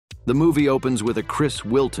The movie opens with a Chris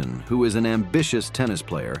Wilton, who is an ambitious tennis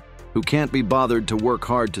player who can't be bothered to work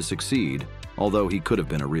hard to succeed, although he could have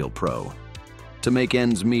been a real pro. To make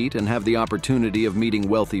ends meet and have the opportunity of meeting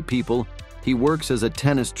wealthy people, he works as a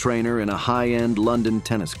tennis trainer in a high-end London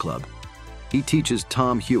tennis club. He teaches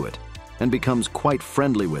Tom Hewett and becomes quite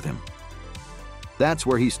friendly with him. That's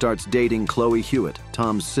where he starts dating Chloe Hewett,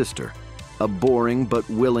 Tom's sister, a boring but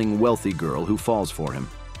willing wealthy girl who falls for him.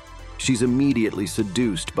 She's immediately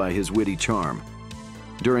seduced by his witty charm.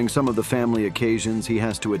 During some of the family occasions he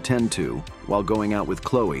has to attend to while going out with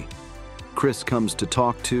Chloe, Chris comes to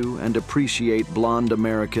talk to and appreciate blonde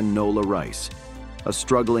American Nola Rice, a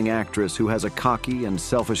struggling actress who has a cocky and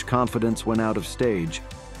selfish confidence when out of stage,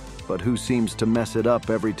 but who seems to mess it up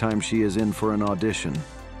every time she is in for an audition.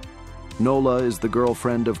 Nola is the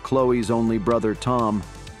girlfriend of Chloe's only brother Tom,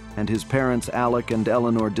 and his parents Alec and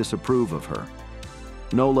Eleanor disapprove of her.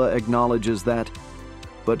 Nola acknowledges that,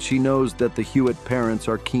 but she knows that the Hewett parents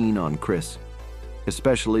are keen on Chris,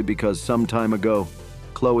 especially because some time ago,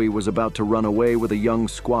 Chloe was about to run away with a young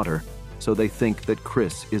squatter, so they think that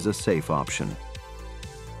Chris is a safe option.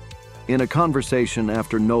 In a conversation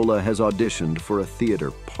after Nola has auditioned for a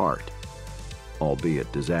theater part,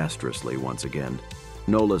 albeit disastrously once again,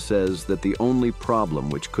 Nola says that the only problem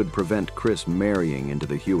which could prevent Chris marrying into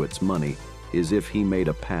the Hewetts' money is if he made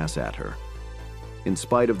a pass at her. In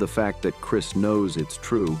spite of the fact that Chris knows it's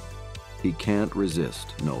true, he can't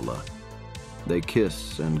resist Nola. They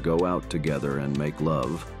kiss and go out together and make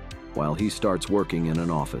love, while he starts working in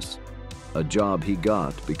an office, a job he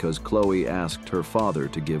got because Chloe asked her father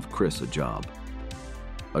to give Chris a job.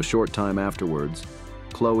 A short time afterwards,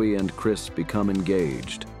 Chloe and Chris become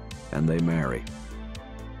engaged, and they marry.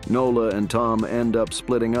 Nola and Tom end up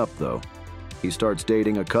splitting up, though. He starts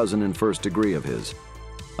dating a cousin in first degree of his,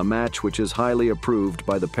 a match which is highly approved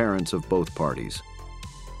by the parents of both parties.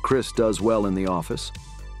 Chris does well in the office.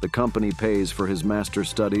 The company pays for his master's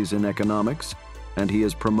studies in economics, and he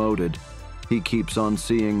is promoted. He keeps on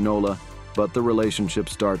seeing Nola, but the relationship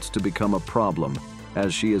starts to become a problem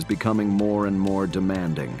as she is becoming more and more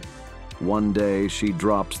demanding. One day, she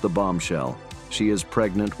drops the bombshell. She is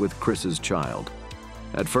pregnant with Chris's child.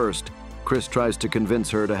 At first, Chris tries to convince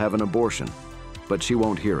her to have an abortion, but she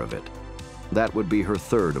won't hear of it. That would be her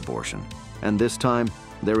third abortion, and this time,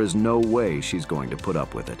 there is no way she's going to put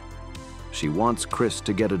up with it. She wants Chris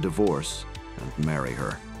to get a divorce and marry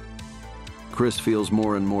her. Chris feels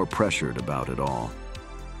more and more pressured about it all.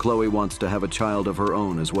 Chloe wants to have a child of her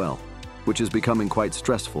own as well, which is becoming quite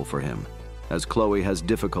stressful for him, as Chloe has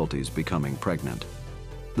difficulties becoming pregnant.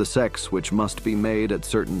 The sex, which must be made at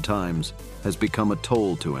certain times, has become a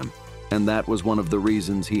toll to him, and that was one of the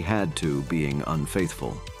reasons he had to, being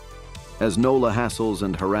unfaithful. As Nola hassles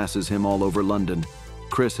and harasses him all over London,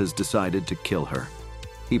 Chris has decided to kill her.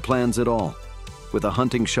 He plans it all. With a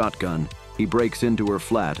hunting shotgun, he breaks into her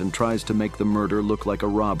flat and tries to make the murder look like a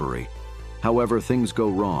robbery. However, things go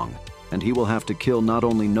wrong, and he will have to kill not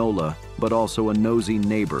only Nola, but also a nosy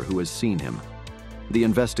neighbor who has seen him. The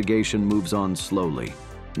investigation moves on slowly.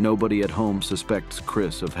 Nobody at home suspects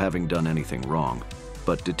Chris of having done anything wrong,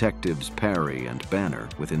 but detectives Parry and Banner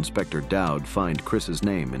with Inspector Dowd find Chris's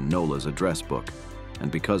name in Nola's address book, and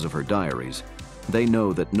because of her diaries, they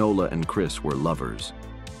know that Nola and Chris were lovers.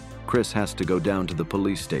 Chris has to go down to the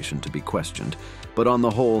police station to be questioned, but on the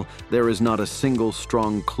whole, there is not a single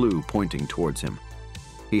strong clue pointing towards him.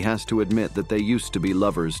 He has to admit that they used to be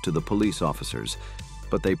lovers to the police officers,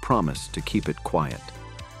 but they promised to keep it quiet.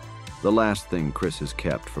 The last thing Chris has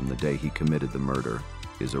kept from the day he committed the murder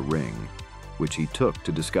is a ring, which he took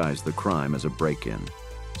to disguise the crime as a break-in,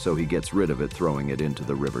 so he gets rid of it throwing it into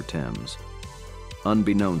the River Thames.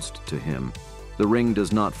 Unbeknownst to him, the ring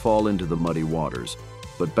does not fall into the muddy waters,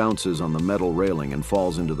 but bounces on the metal railing and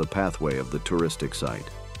falls into the pathway of the touristic site.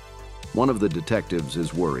 One of the detectives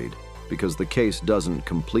is worried because the case doesn't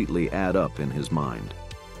completely add up in his mind.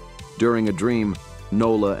 During a dream,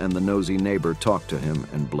 Nola and the nosy neighbor talk to him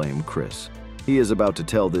and blame Chris. He is about to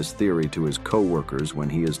tell this theory to his co-workers when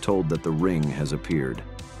he is told that the ring has appeared.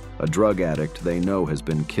 A drug addict they know has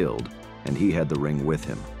been killed, and he had the ring with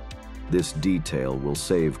him. This detail will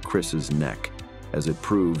save Chris's neck, as it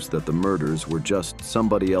proves that the murders were just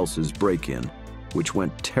somebody else's break-in, which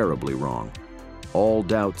went terribly wrong. All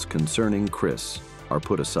doubts concerning Chris are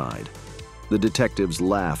put aside. The detectives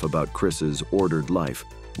laugh about Chris's ordered life,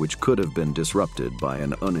 which could have been disrupted by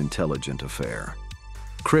an unintelligent affair.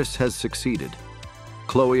 Chris has succeeded.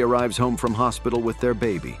 Chloe arrives home from hospital with their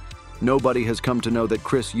baby. Nobody has come to know that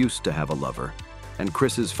Chris used to have a lover, and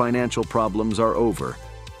Chris's financial problems are over,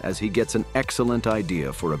 as he gets an excellent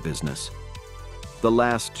idea for a business. The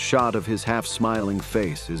last shot of his half-smiling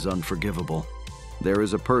face is unforgivable. There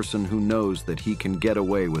is a person who knows that he can get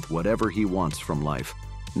away with whatever he wants from life,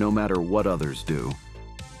 no matter what others do.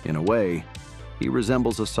 In a way, he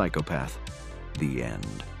resembles a psychopath. The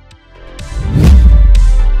end.